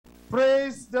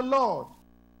Praise the Lord.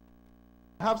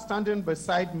 I have standing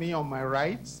beside me on my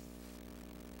right,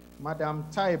 Madam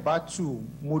Taibatu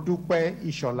Modupe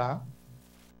Ishola.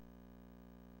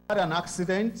 Had an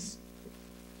accident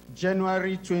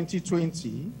January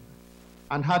 2020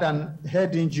 and had an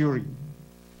head injury,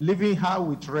 leaving her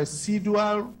with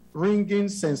residual ringing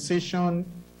sensation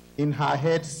in her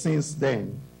head since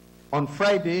then. On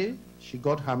Friday, she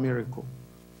got her miracle.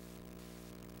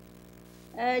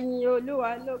 Ẹ̀yin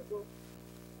Olúwa lógo.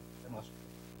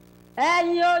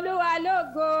 Ẹ̀yin Olúwa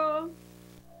lógo.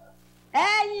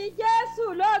 Ẹ̀yin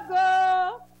Jésù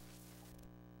lógo.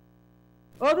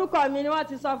 Orúkọ mi ni wọ́n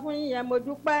ti sọ fún yín yẹn, mo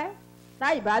dúpẹ́.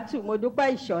 Táìbátù, mo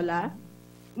dúpẹ́ Ìṣọ̀lá.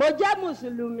 Mo jẹ́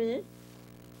Mùsùlùmí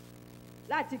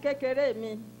láti kékeré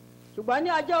mi. Ṣùgbọ́n ní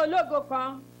ọjọ́ ológo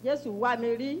kan, Jésù wá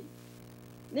mi rí.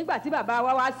 Nígbà tí bàbá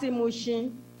wa wá sí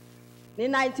Mushin ní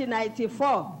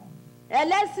 1994.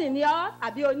 Ẹlẹ́sìn ni ọ́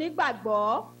àbí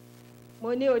onígbàgbọ́? Mo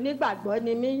ní onígbàgbọ́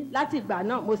ni mí. Láti ìgbà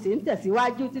náà mo sì ń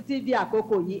tẹ̀síwájú títí di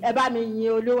àkókò yìí. Ẹ bá mi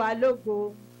yin Olúwa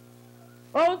lógo.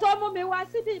 Ohun tó mú mi wá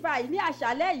síbí báyìí ní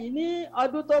àṣálẹ́ yìí ní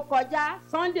ọdún tó kọjá,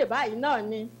 Sunday báyìí náà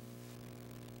ni.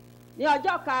 Ní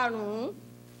ọjọ́ 5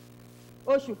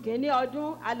 oṣù kìíní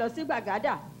ọdún, a lọ sí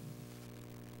Gbàgádà.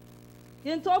 Kí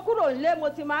n tó kúrò nílé mo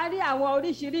ti máa ń rí àwọn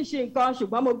oríṣiríṣi nǹkan,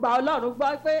 ṣùgbọ́n mo gba Ọlọ́run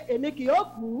gbọ́ pé èmi kì yóò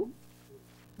kú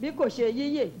bí kò ṣe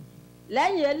yíyè.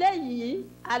 Lẹ́yìn eléyìí,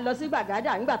 a lọ sí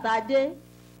Gbàgádà. Nígbà tá a dé,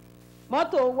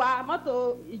 mọ́tò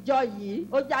ìjọ yìí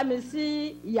ó já mi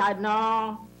sí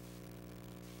ìyànà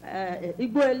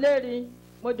Igbó Elérin.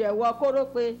 Mo dẹ̀ wọ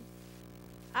kórópè.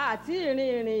 Àti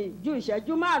ìrìn ju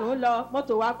ìṣẹ́jú 5 lọ,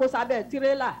 mọ́tò wa kó sábẹ́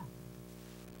tirẹ́là.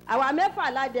 Àwa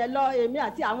 4 la dẹ̀ lọ, èmi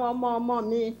àti àwọn ọmọ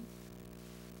mi.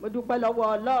 Mo dúpẹ́ lọ́wọ́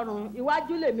Ọlọ́run.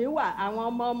 Iwájú lèmi wà, àwọn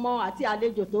ọmọ àti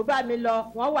àlejò tó bá mi lọ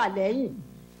wọ́n wà lẹ́yìn.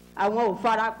 Àwọn ò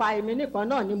farapa, èmi nìkan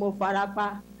náà ni mo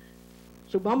farapa.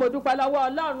 Ṣùgbọ́n mo dúpẹ́ lọ́wọ́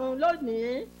Ọlọ́run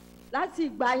lónìí. Láti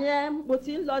ìgbà yẹn mo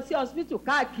ti ń lọ sí hospital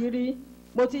káàkiri.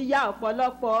 Mo ti ya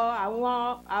ọ̀pọ̀lọpọ̀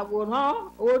àwọn àwòrán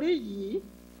orí yìí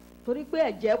torí pé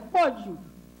ẹ̀jẹ̀ pọ̀ jù.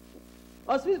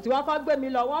 Hospital tí wọ́n kọ́ gbé mi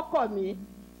lọ, wọ́n kọ̀ mí.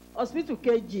 Hospital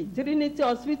kejì, Trinity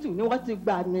Hospital, ni wọ́n ti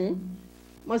gbà mí.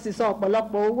 Mo sì san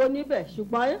ọ̀pọ̀lọpọ̀ owó níbẹ̀.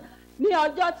 Ṣùgbọ́n ní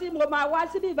ọjọ́ tí mo máa wá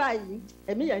síbí báyìí,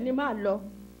 ẹ̀mí yẹn ní máa lọ.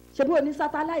 Ṣé bí o ní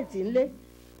sátáláìtì ńlé?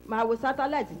 Máa wo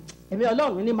sátáláìtì. Ẹ̀mí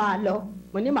Ọlọ́run ní máa lọ.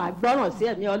 Mo ní máa gbọ́ràn sí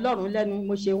ẹ̀mí Ọlọ́run lẹ́nu,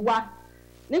 mo ṣe wá.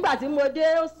 Nígbà tí mo dé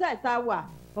ó sẹ̀ta wà,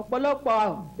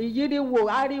 ọ̀pọ̀lọpọ̀ ìyíríwò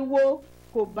ariwo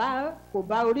kò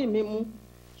bá orí mi mu.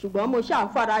 Ṣùgbọ́n mo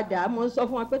ṣàfaradà. Mo ń sọ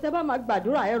fún wọn pé tẹ́ bá máa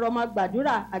gbàdúrà, ẹ̀rọ máa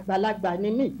gbàdúrà, àgbàlagbà ni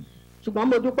mí. Ṣùgbọ́n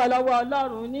mo dúpẹ́ lọ́wọ́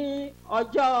Ọlọ́run ní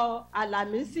ọjọ́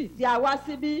Àlàmísì tí a wá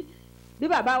síbí. Bí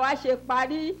bàbá wa ṣe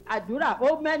parí àdúrà,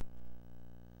 ó mẹ́nu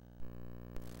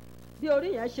bí orí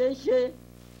yẹn ṣe ń ṣe.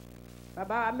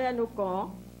 Bàbá wa mẹ́nu kàn.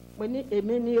 Mo ní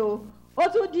èmi ni o. Ó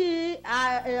tún di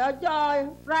ọjọ́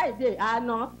Friday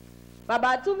àná. Bàbá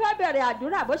tún fẹ́ bẹ̀rẹ̀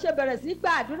àdúrà. Bó ṣe bẹ̀rẹ̀ sí gba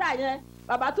àdúrà yẹn,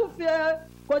 bàbá tún fi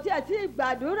kò tiẹ̀ tí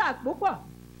gbàdúrà púpọ̀.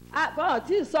 Kò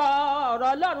tí ì sọ ọ̀rọ̀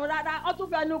Ọlọ́run rárá. Ó tún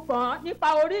fẹnu kàn nípa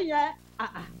orí yẹn.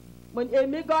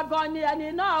 Èmi gangan ni ẹni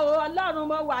náà o. Ọlọ́run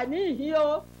mo wà níhìn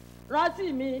o.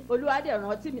 Rántí mi, Olúwa dẹ̀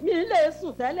rántí mi. Mi ì lè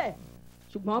sùn tẹ́lẹ̀.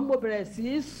 Ṣùgbọ́n mo bẹ̀rẹ̀ sí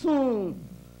í sùn.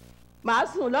 Màá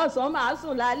sùn lọ́sàn-án, màá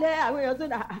sùn lálẹ́. Àwọn èèyàn tó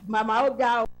dà, màmá ó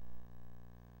ga o.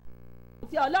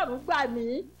 Tí Ọlọ́run gbà mí,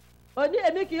 ó ní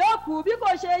èmi kì yóò kú bí kò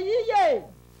ṣe yíyè.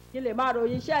 Kí lè máa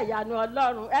ròyìn iṣẹ́ ìyanu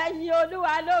Ọlọ́run. Ẹ̀yin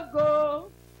Olúwa lógo.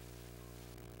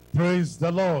 Praise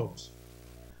the Lord.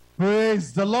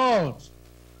 Praise the Lord.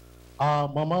 Our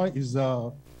mama is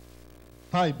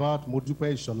Taibat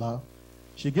Modupe Ishola.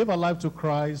 She gave her life to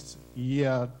Christ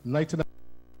year 1990.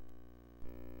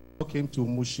 Came to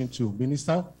Mushin to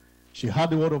minister. She heard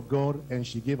the word of God and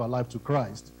she gave her life to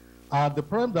Christ. The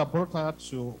program that brought her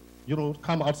to,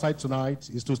 come outside tonight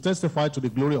is to testify to the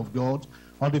glory of God.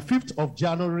 On the 5th of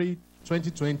January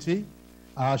 2020,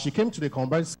 she came to the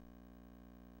conference,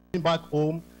 came back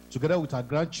home together with her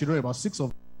grandchildren, about 6 of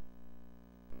them.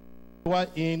 Were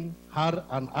in, had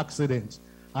an accident.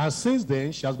 And since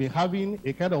then, she has been having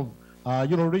a kind of,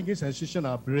 ringing sensation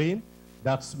in her brain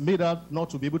that's made her not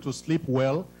to be able to sleep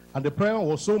well. And the prayer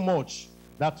was so much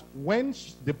that when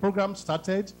the program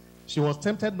started, she was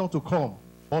tempted not to come.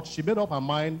 But she made up her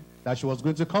mind that she was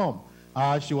going to come.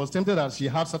 She was tempted that she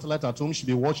had satellite at home, she'd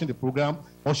be watching the program.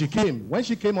 But she came. When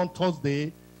she came on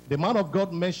Thursday, the man of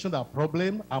God mentioned her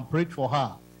problem and prayed for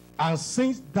her. And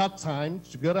since that time,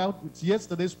 together with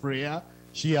yesterday's prayer,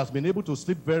 she has been able to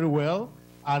sleep very well.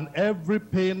 And every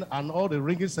pain and all the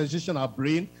ringing sensation in her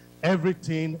brain,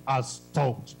 everything has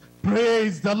stopped.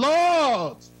 Praise the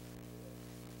Lord.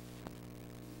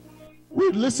 We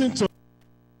listen to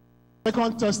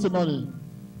second testimony.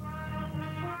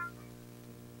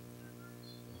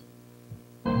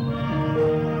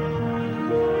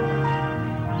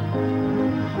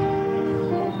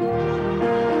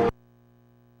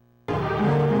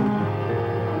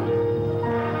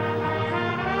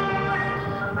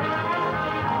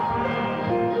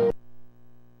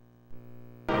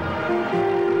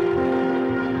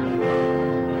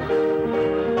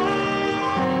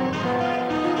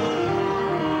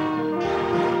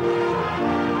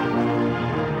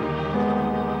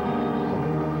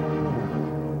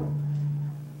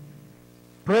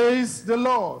 Praise the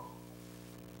Lord.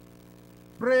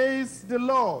 Praise the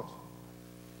Lord.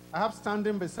 I have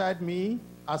standing beside me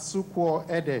Asukwo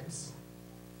Edet.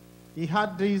 He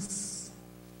had this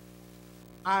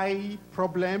eye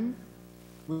problem.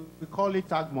 We call it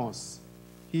agmos.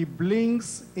 He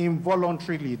blinks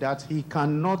involuntarily, that he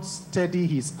cannot steady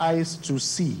his eyes to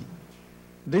see.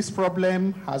 This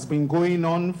problem has been going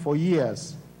on for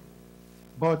years.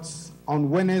 But on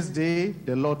Wednesday,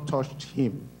 the Lord touched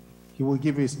him. He will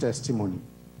give his testimony.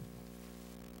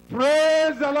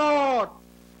 Praise the Lord.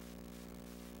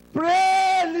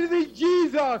 Praise living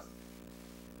Jesus.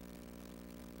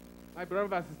 My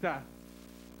brother and sister,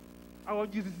 I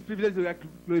want you to use this privilege to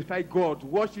glorify God,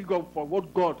 worship God for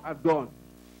what God has done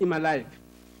in my life.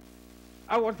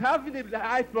 I was having an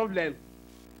eye problem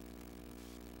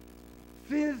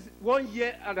since 1.5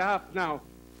 years now.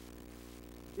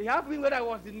 It happened when I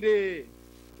was in the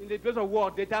place of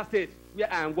work, Delta State,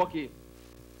 where I am working.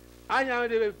 I am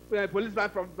the policeman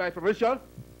by profession.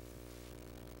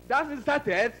 That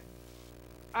started,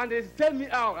 and they sent me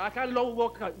out. I can't long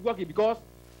working because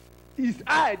his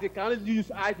eye, they can only use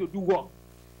eye to do work.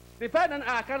 They find that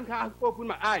I can't open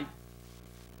my eye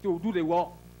to do the work.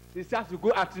 They start to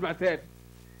go after myself.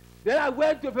 Then I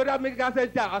went to Federal Medical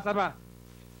Center, Asaba,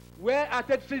 where I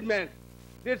take treatment.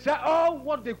 They try all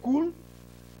what they could,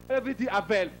 everything I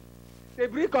failed. They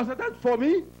bring consultants for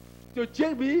me to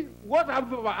check me what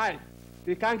happened to my eye.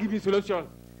 They can't give me solution.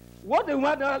 What they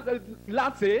want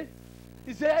last say,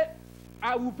 he said,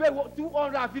 I will pay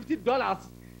 $250.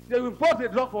 They will put a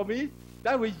drug for me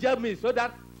that will gel me so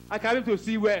that I can be able to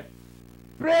see well.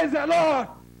 Praise the Lord.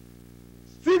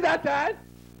 See that time?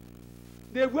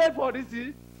 They wait for this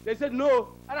thing. They said, no,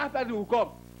 another person will come.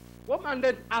 One man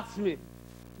then asked me,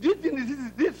 do you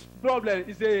think this problem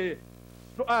is a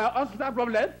hospital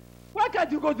problem? Why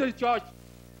can't you go to the church?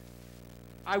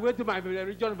 I went to my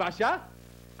region, Vasha.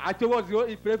 I told him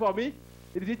he prayed for me.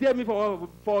 He detailed me for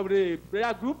the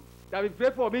prayer group. That will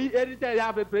pray for me anytime I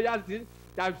have a prayer thing.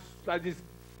 That's like this.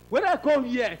 When I come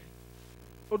here,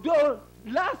 although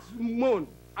last month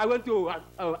I went to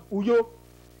Uyo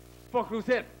for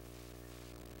crusade.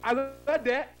 I went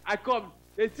there, I come.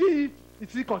 They see it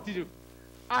still continue.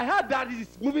 I heard that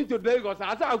it's moving to Lagos.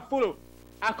 I said I follow.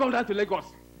 I come down to Lagos.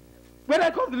 When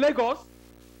I come to Lagos,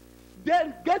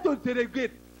 then get to the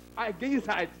gate, I get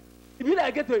inside. Immediately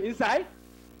I get to inside,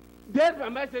 then my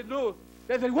mind said, no,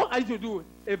 they said, what are you to do?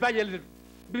 Evangelism.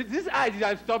 But this eye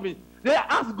didn't stop me. Then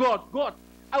I asked God,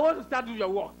 I want to start doing your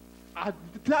work. I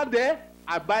stand there,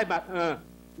 I buy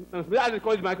I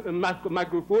call it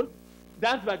microphone,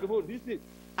 dance microphone, this thing.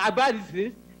 I buy this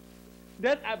thing,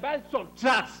 then I buy some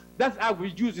tracks. That's how we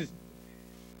use it.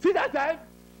 See that time,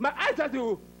 my eyes started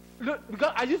to look,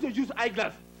 because I used to use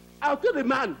eyeglass. I told the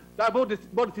man that bought the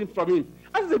thing from him.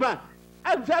 I said, the man,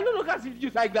 I don't know how to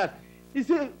use eyeglass. He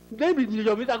said, maybe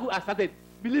your miracle I started.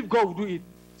 Believe God will do it.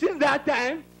 Since that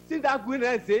time, since that going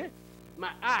and say,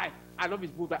 my eye, I don't be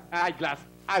put my eyeglass.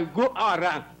 I go all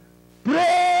around.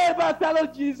 Pray, Master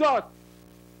Lord Jesus.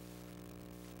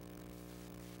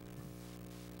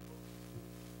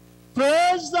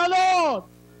 Praise the Lord.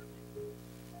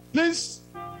 Please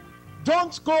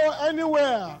don't go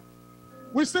anywhere.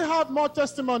 We still have more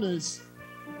testimonies.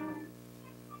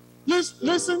 Please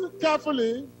listen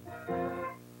carefully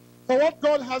for what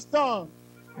God has done.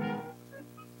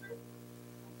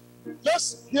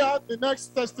 Let's hear the next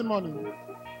testimony.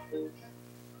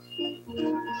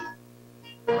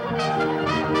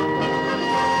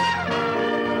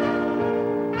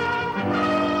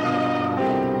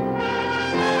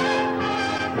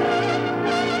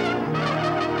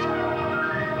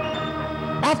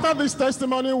 After this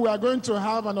testimony, we are going to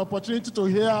have an opportunity to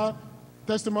hear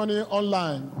testimony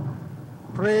online.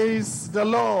 Praise the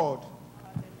Lord.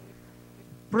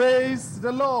 Praise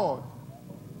the Lord.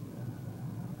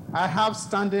 I have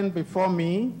standing before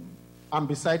me and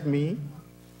beside me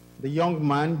the young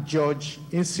man, George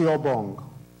Insiobong.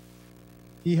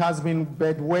 He has been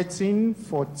bedwetting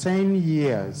for 10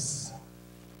 years,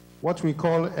 what we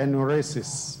call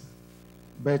enuresis.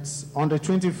 But on the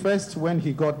 21st, when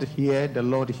he got here, the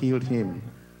Lord healed him.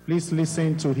 Please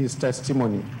listen to his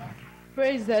testimony.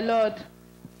 Praise the Lord.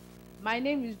 My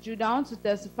name is Judah. I want to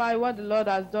testify what the Lord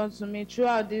has done to me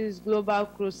throughout this global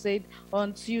crusade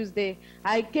on Tuesday.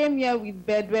 I came here with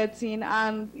bedwetting,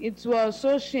 and it was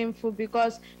so shameful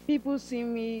because people see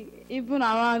me, even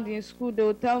around in school, they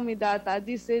will tell me that at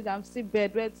this age I'm still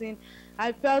bedwetting.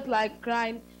 I felt like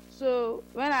crying. So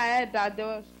when I heard that there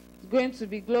was going to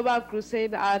be global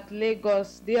crusade at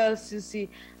Lagos, DLCC,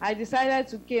 I decided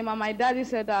to come, and my daddy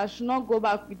said that I should not go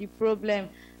back with the problem,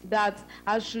 that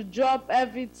I should drop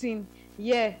everything.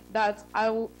 Yeah, that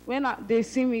they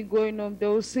see me going home, they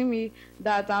will see me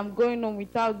that I'm going home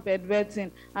without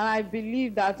bedwetting, and I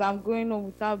believe that I'm going home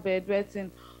without bedwetting.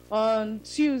 On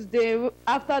Tuesday,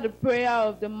 after the prayer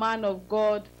of the man of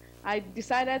God, I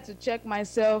decided to check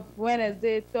myself.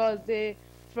 Wednesday, Thursday,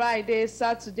 Friday,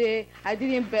 Saturday, I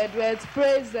didn't bedwet.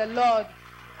 Praise the Lord.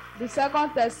 The second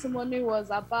testimony was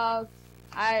about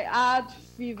I had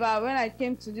fever when I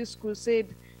came to this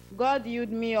crusade. God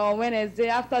healed me on Wednesday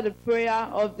after the prayer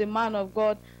of the man of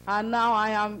God, and now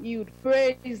I am healed.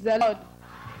 Praise the Lord.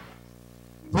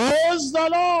 Praise the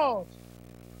Lord.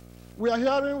 We are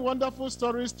hearing wonderful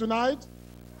stories tonight.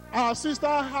 Our sister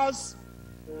has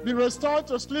been restored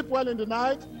to sleep well in the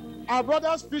night. Our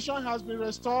brother's vision has been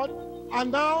restored.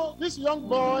 And now this young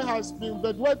boy has been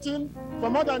bedwetting for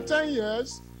more than 10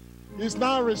 years. He's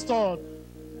now restored.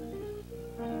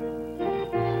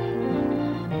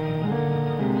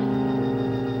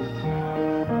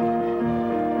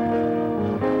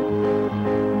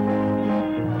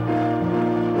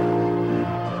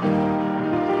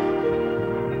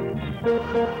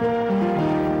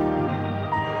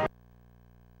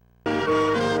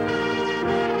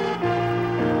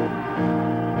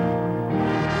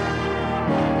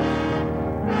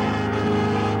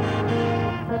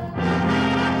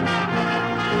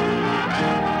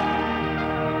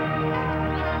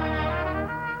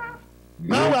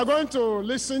 Now we are going to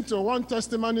listen to one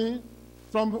testimony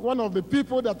from one of the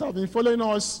people that have been following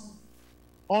us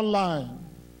online.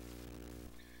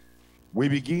 We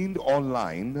begin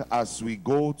online as we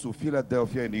go to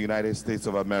Philadelphia in the United States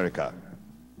of America.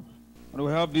 And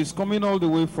we have this coming all the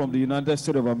way from the United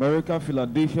States of America,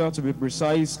 Philadelphia to be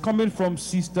precise, coming from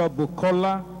Sister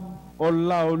Bukola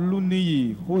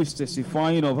Olaoluniyi, who is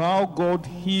testifying of how God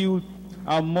healed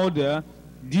her mother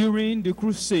during the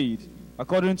crusade.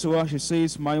 According to her, she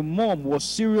says, my mom was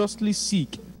seriously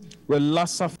sick with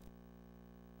Lassa fever.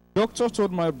 The doctor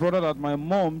told my brother that my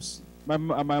mom's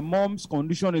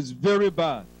condition is very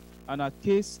bad, and her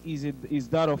case is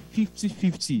that of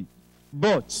 50-50.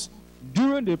 But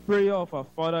during the prayer of her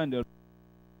father and the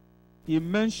he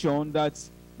mentioned that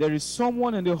there is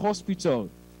someone in the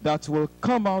hospital that will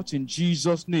come out in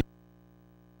Jesus' name.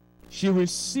 She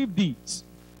received it,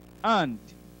 and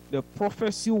the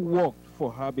prophecy worked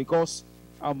for her because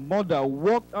her mother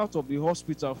walked out of the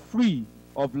hospital free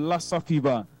of Lassa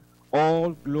fever.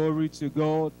 All glory to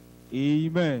God.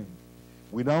 Amen.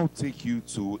 We now take you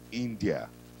to India,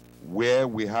 where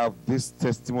we have this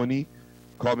testimony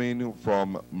coming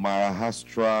from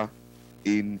Maharashtra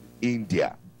in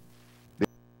India. The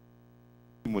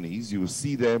testimonies, you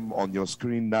see them on your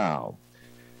screen now.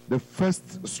 The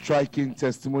first striking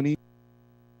testimony,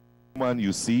 woman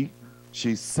you see,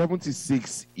 she's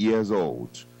 76 years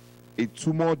old. A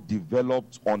tumor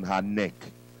developed on her neck.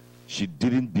 She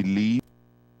didn't believe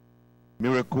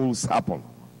miracles happen.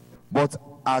 But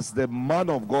as the man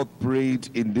of God prayed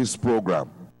in this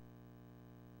program,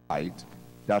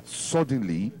 that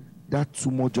suddenly that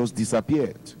tumor just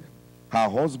disappeared. Her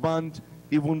husband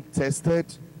even tested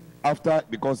after,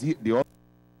 because they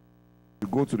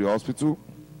go to the hospital.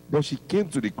 Then she came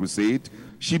to the crusade.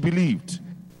 She believed,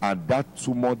 and that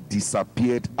tumor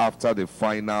disappeared after the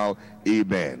final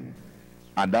amen.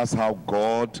 And that's how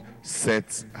God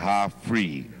sets her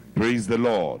free. Praise the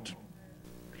Lord.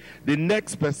 The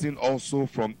next person, also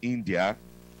from India,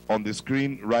 on the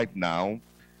screen right now,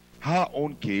 her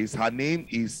own case, her name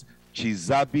is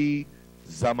Chizabi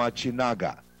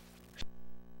Zamachinaga.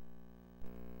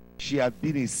 She had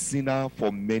been a sinner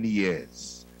for many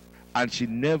years, and she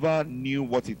never knew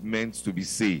what it meant to be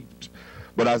saved.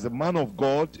 But as the man of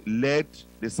God led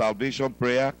the salvation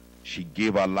prayer, she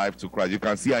gave her life to Christ. You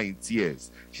can see her in tears.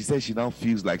 She says she now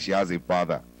feels like she has a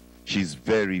father. She's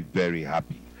very, very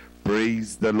happy.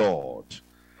 Praise the Lord.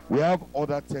 We have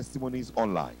other testimonies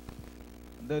online.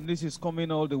 And then this is coming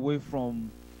all the way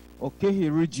from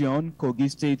Okehi region,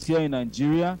 Kogi State, here in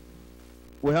Nigeria.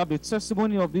 We have the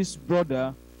testimony of this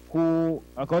brother who,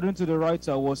 according to the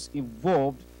writer, was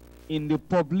involved in the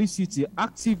publicity,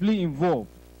 actively involved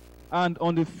And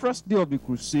on the first day of the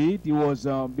crusade, he was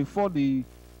before the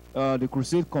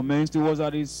crusade commenced. He was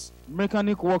at his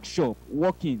mechanic workshop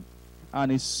working,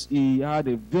 and he had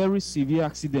a very severe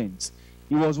accident.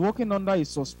 He was working under a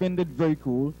suspended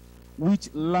vehicle, which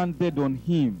landed on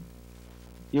him.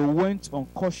 He went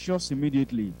unconscious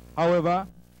immediately. However,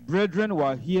 brethren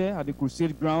were here at the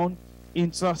crusade ground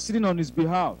interceding on his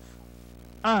behalf.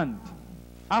 And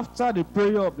after the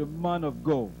prayer of the man of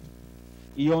God,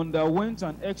 he underwent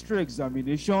an X-ray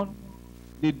examination.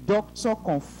 The doctor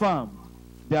confirmed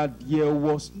that there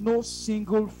was no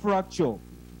single fracture.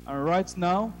 And right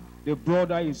now, the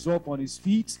brother is up on his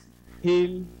feet,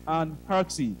 hale and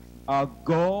hearty. Our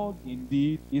God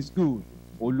indeed is good.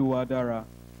 Oluwadara.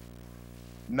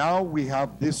 Now we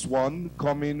have this one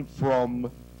coming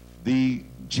from the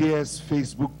JS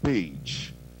Facebook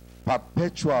page.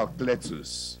 Perpetual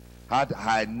Cletus had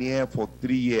hernia for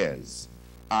 3 years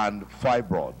and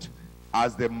fibroid.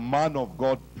 As the man of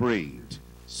God prayed,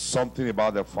 something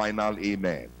about the final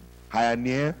amen.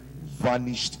 Hernia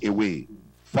vanished away.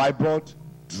 Fibroid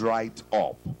dried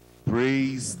up.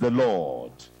 Praise the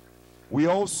Lord. We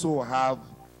also have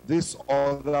this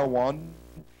other one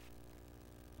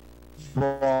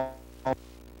from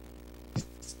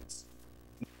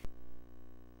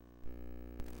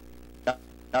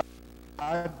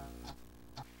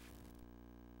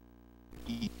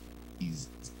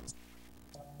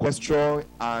cholesterol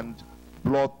and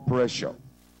blood pressure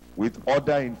with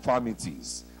other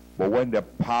infirmities. But when the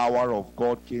power of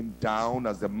God came down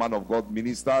as the man of God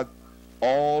ministered,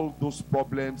 all those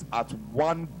problems at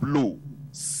one blow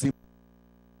disappeared.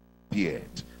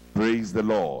 Praise the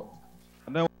Lord.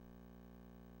 And then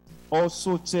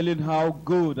also telling how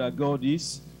good our God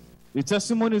is. The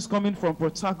testimony is coming from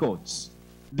Port Harcourt.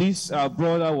 This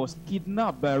brother was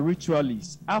kidnapped by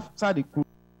ritualists after the crusade.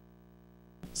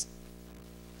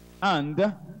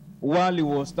 And while he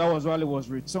was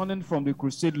returning from the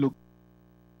crusade,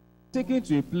 taken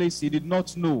to a place he did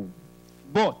not know.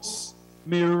 But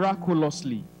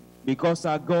miraculously, because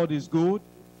our God is good,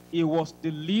 he was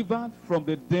delivered from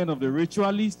the den of the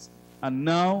ritualists, and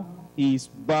now he is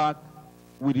back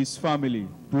with his family.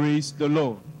 Praise the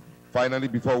Lord. Finally,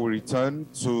 before we return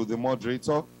to the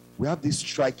moderator, we have this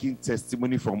striking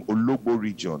testimony from Ologbo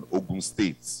region, Ogun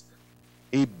State.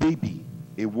 A baby,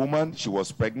 a woman, she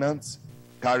was pregnant,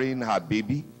 carrying her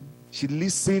baby. She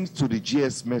listened to the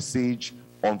GS message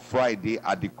on Friday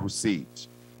at the crusade,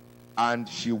 and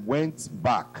she went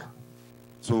back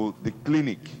to the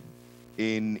clinic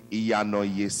in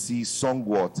Iyanoyesi,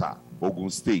 Songwater, Ogun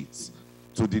State,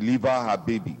 to deliver her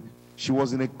baby. She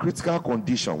was in a critical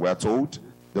condition, we are told.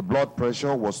 The blood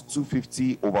pressure was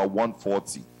 250 over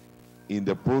 140. In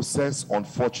the process,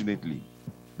 unfortunately,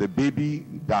 the baby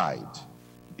died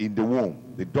in the womb.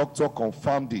 The doctor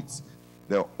confirmed it.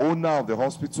 The owner of the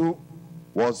hospital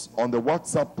was on the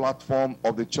WhatsApp platform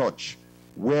of the church,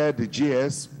 where the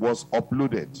GS was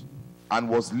uploaded and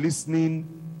was listening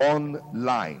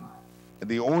online.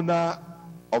 The owner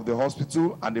of the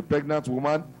hospital and the pregnant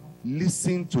woman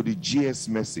listened to the GS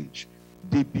message.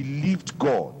 They believed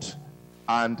God,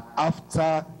 and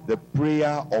after the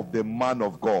prayer of the man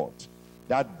of God,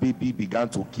 that baby began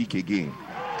to kick again.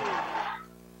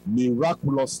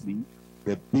 Miraculously,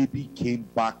 the baby came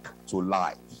back to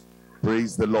life.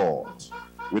 Praise the Lord.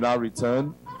 We now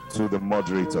return to the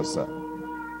moderator, sir.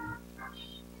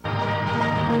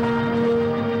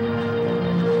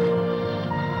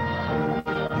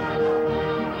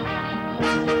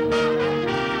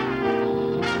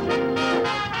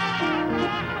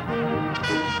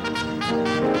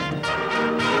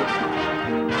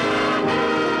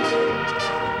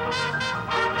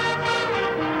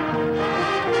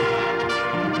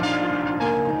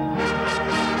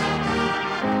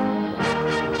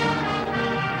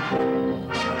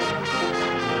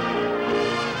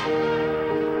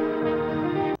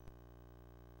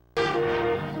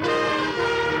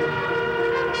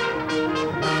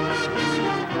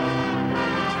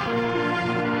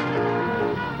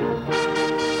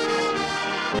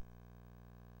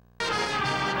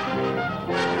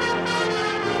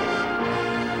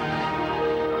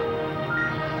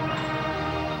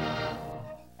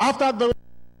 After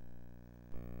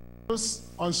those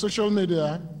on social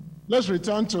media, let's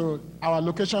return to our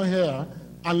location here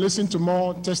and listen to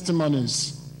more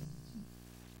testimonies.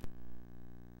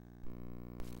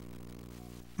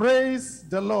 Praise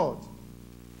the Lord.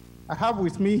 I have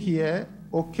with me here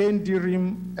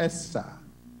Okendirim Esther.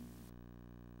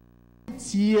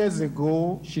 8 years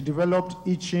ago, she developed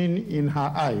itching in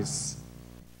her eyes.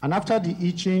 And after the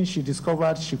itching, she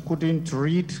discovered she couldn't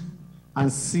read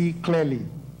and see clearly.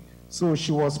 So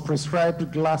she was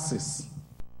prescribed glasses.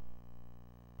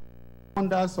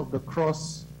 Wonders of the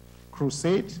Cross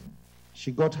Crusade.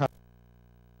 She got her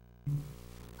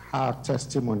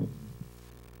testimony.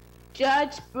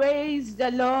 Church, praise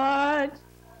the Lord.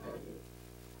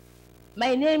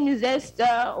 My name is Esther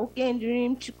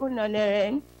Okendirim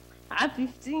Chukunonere. I'm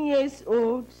 15 years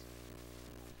old.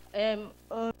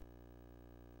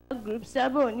 Group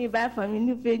 7 nearby from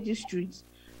Inufe District.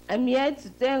 I'm here to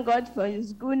thank God for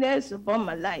His goodness upon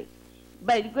my life.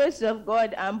 By the grace of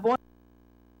God, I'm born.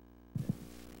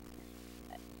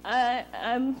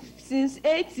 Since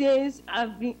 8 years,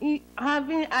 I've been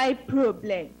having eye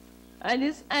problem. And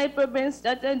this eye problem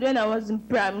started when I was in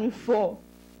primary 4.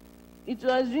 It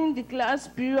was during the class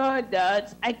period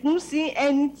that I couldn't see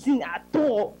anything at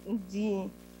all in the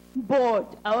board.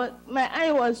 My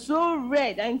eye was so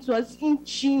red and it was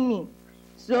itching me.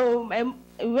 So I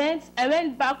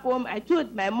went back home. I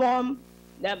told my mom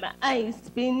that my eye is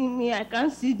paining me. I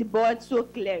can't see the board so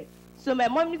clear. So my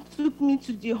mom took me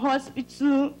to the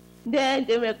hospital. Then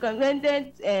they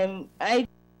recommended eye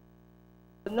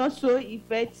not so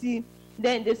effective.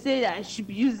 Then they said I should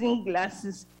be using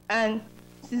glasses. And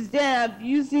since then I've been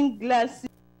using glasses.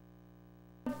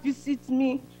 Visit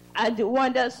me at the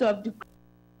Wonders of the Cross.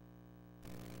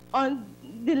 On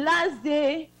the last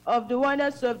day of the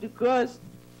Wonders of the Cross,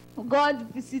 God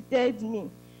visited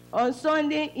me on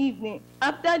Sunday evening.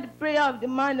 After the prayer of the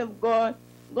man of God,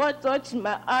 God touched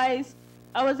my eyes.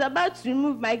 I was about to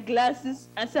remove my glasses.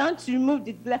 I started to remove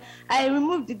the glass. I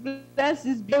removed the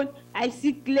glasses, but I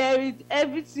see clearly.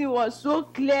 Everything was so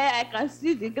clear. I can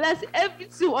see the glass.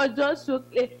 Everything was just so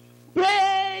clear.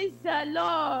 Praise the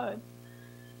Lord.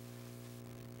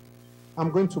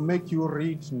 I'm going to make you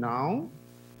read now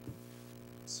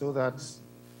so that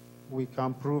we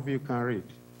can prove you can read.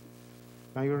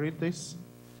 Can you read this?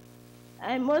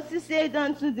 I must say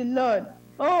unto the Lord,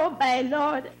 oh, my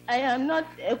Lord, I am not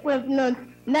equivalent,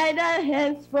 neither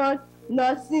henceforth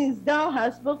nor since thou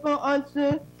hast spoken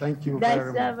unto Thank you thy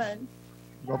very servant.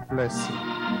 much. God bless you.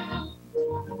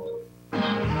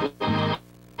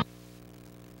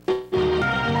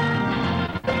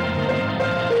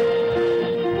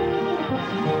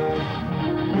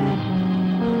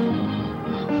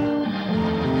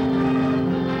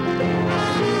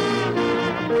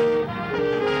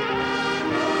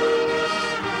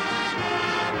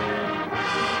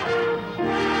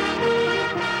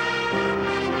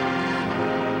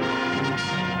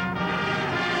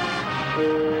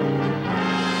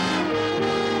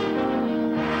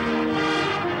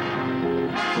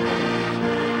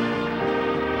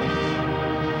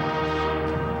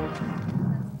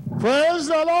 Praise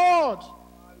the Lord.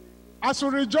 As we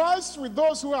rejoice with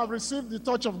those who have received the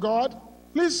touch of God,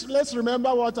 please let's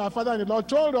remember what our Father in the Lord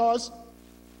told us.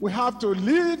 We have to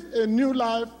live a new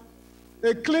life,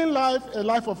 a clean life, a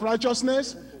life of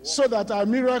righteousness, so that our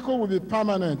miracle will be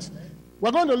permanent.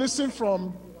 We're going to listen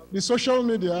from the social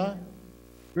media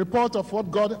report of what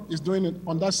God is doing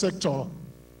on that sector.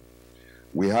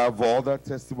 We have other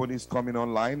testimonies coming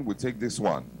online. We'll take this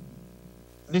one.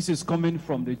 This is coming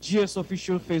from the GS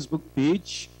official Facebook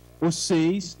page, who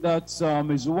says that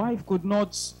his wife could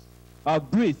not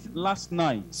breathe last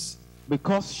night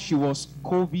because she was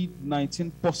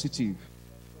COVID-19 positive.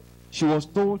 She was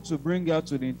told to bring her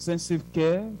to the intensive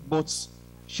care, but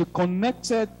she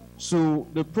connected to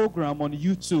the program on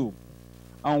YouTube.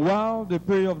 And while the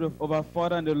prayer of her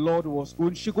father and the Lord was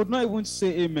good, she could not even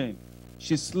say amen.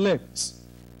 She slept.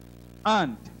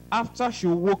 And after she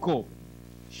woke up,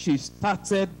 she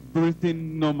started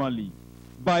breathing normally.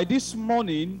 By this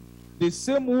morning, the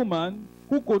same woman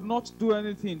who could not do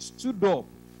anything stood up,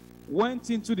 went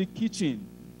into the kitchen,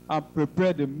 and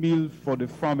prepared a meal for the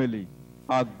family.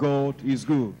 Our God is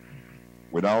good.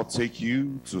 We now take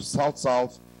you to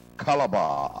South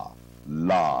Calabar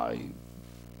live.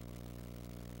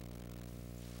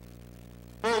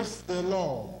 Praise the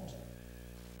Lord.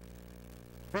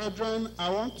 Brethren, I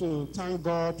want to thank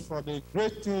God for the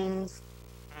great things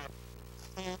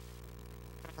in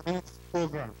this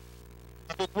program.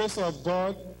 By the grace of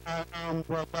God, I am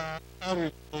Brother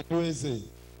Eric Edweze.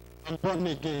 I'm born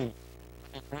again.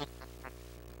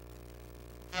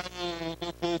 By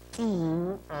the day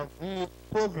 2 of the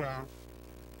program,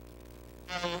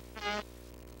 I had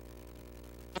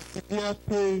severe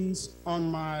pains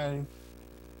on my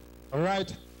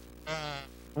right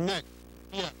neck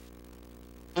here.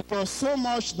 It was so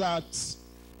much that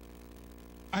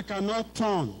I cannot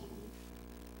turn.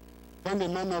 When the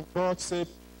man of God said,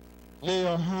 lay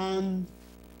your hand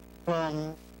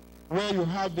from where you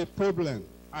have the problem,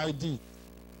 I did.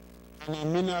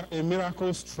 And a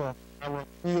miracle struck. I was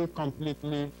healed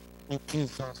completely in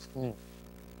Jesus' name.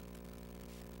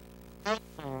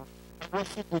 I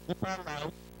worship with deeper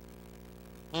life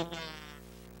in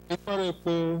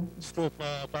Ikorepo Stroke,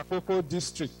 Bakoko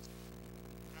district.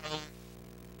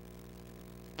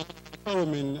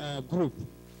 Group.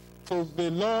 So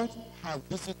the Lord has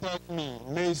visited me.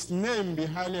 May his name be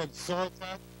highly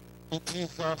exalted in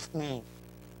Jesus' name.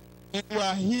 If you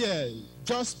are here,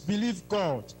 just believe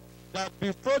God that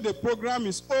before the program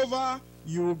is over,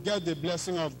 you will get the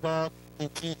blessing of God in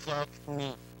Jesus'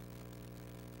 name.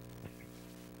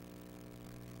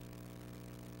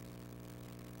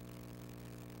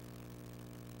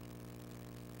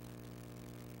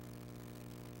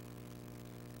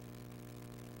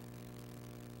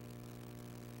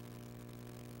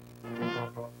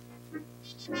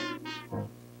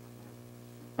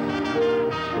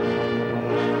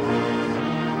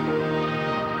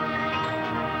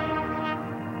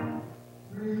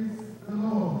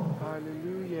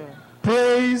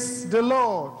 Praise the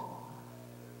Lord.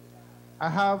 I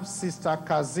have Sister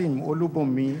Kazim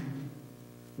Olubumi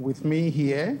with me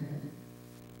here.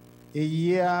 A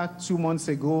year, 2 months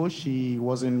ago, she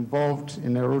was involved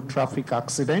in a road traffic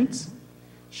accident.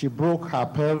 She broke her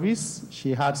pelvis,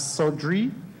 she had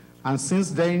surgery, and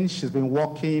since then she's been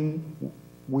walking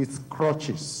with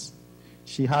crutches.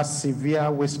 She has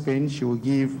severe waist pain. She will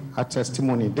give her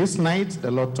testimony. This night,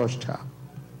 the Lord touched her.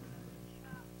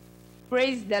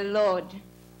 Praise the Lord.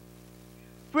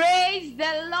 Praise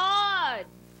the Lord.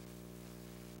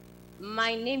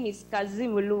 My name is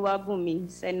Kazim Oluwabumi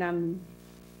Senami.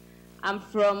 I'm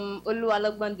from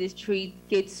Oluwalogban District,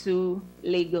 Ketu,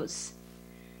 Lagos.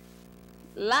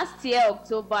 Last year,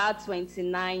 October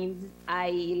 29th,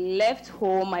 I left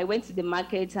home. I went to the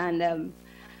market and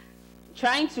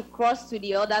trying to cross to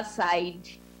the other side.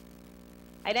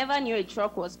 I never knew a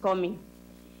truck was coming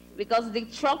because the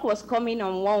truck was coming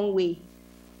on one way.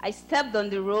 I stepped on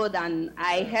the road and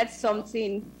I heard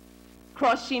something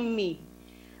crushing me.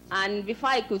 And before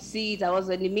I could see it, I was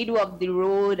in the middle of the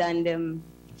road and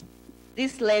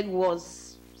this leg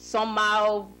was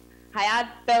somehow, I had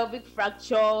pelvic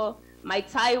fracture, my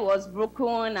thigh was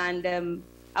broken, and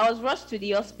I was rushed to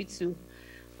the hospital.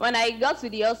 When I got to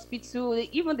the hospital,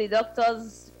 even the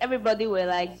doctors, everybody were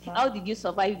like, how did you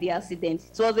survive the accident?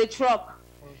 It was a truck.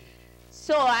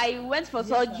 So I went for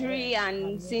surgery,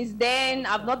 and since then,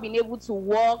 I've not been able to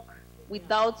walk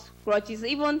without crutches.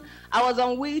 Even I was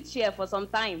on wheelchair for some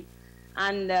time,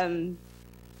 and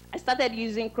I started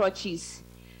using crutches.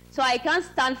 So I can't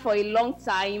stand for a long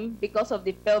time because of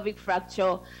the pelvic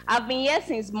fracture. I've been here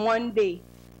since Monday,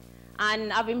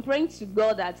 and I've been praying to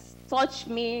God that touch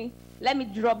me, let me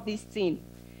drop this thing.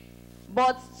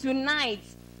 But tonight,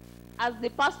 as the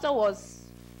pastor was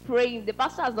praying, the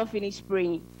pastor has not finished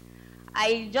praying.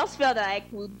 I just felt that I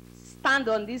could stand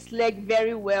on this leg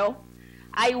very well.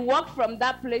 I walked from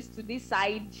that place to this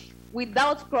side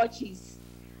without crutches.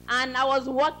 And I was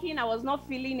walking, I was not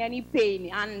feeling any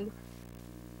pain. And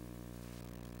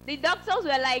the doctors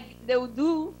were like, they will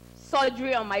do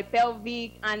surgery on my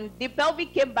pelvic, and the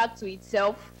pelvic came back to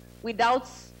itself without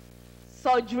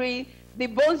surgery. The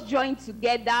bones joined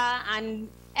together, and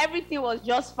everything was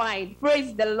just fine.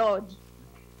 Praise the Lord.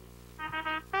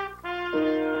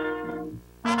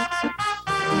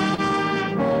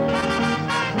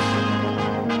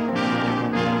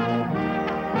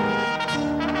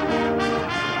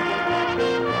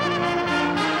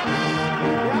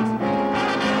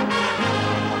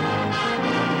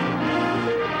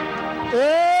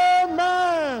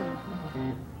 Amen.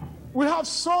 We have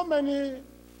so many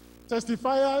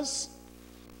testifiers,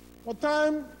 but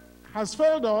time has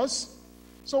failed us.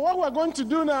 So what we're going to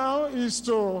do now is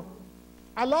to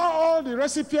allow all the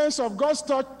recipients of God's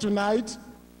touch tonight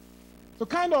to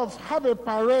kind of have a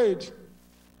parade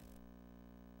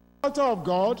altar of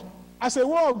God as a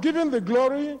way of giving the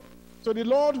glory to the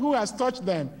Lord who has touched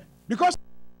them. Because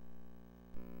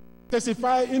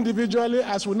testify individually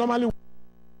as we normally.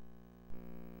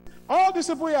 All these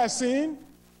people you are seeing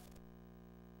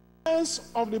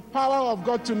of the power of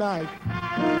God tonight.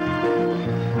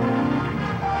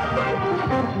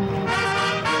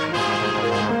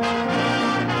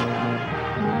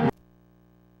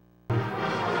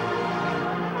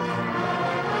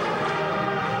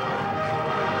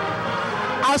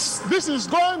 As this is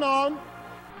going on,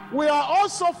 we are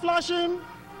also flashing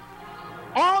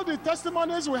all the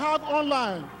testimonies we have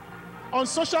online, on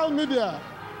social media.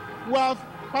 We are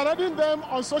parading them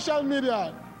on social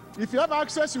media. If you have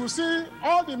access, you will see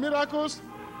all the miracles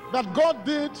that God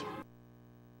did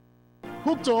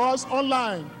hooked to us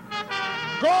online.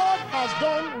 God has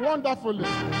done wonderfully.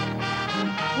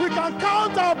 We can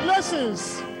count our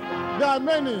blessings. There are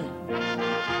many.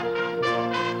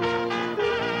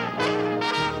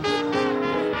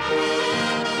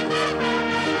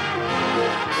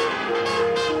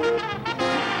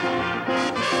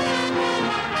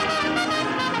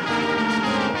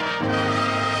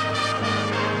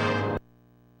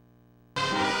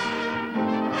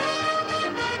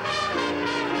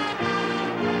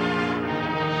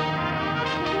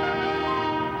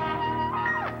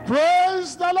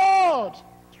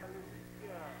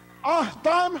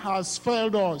 Time has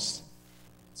failed us.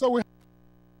 So we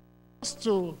have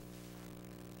to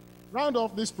round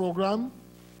off this program.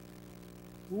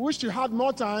 We wish you had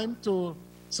more time to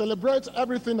celebrate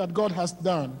everything that God has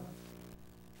done.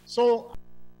 So,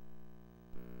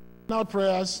 now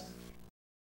prayers.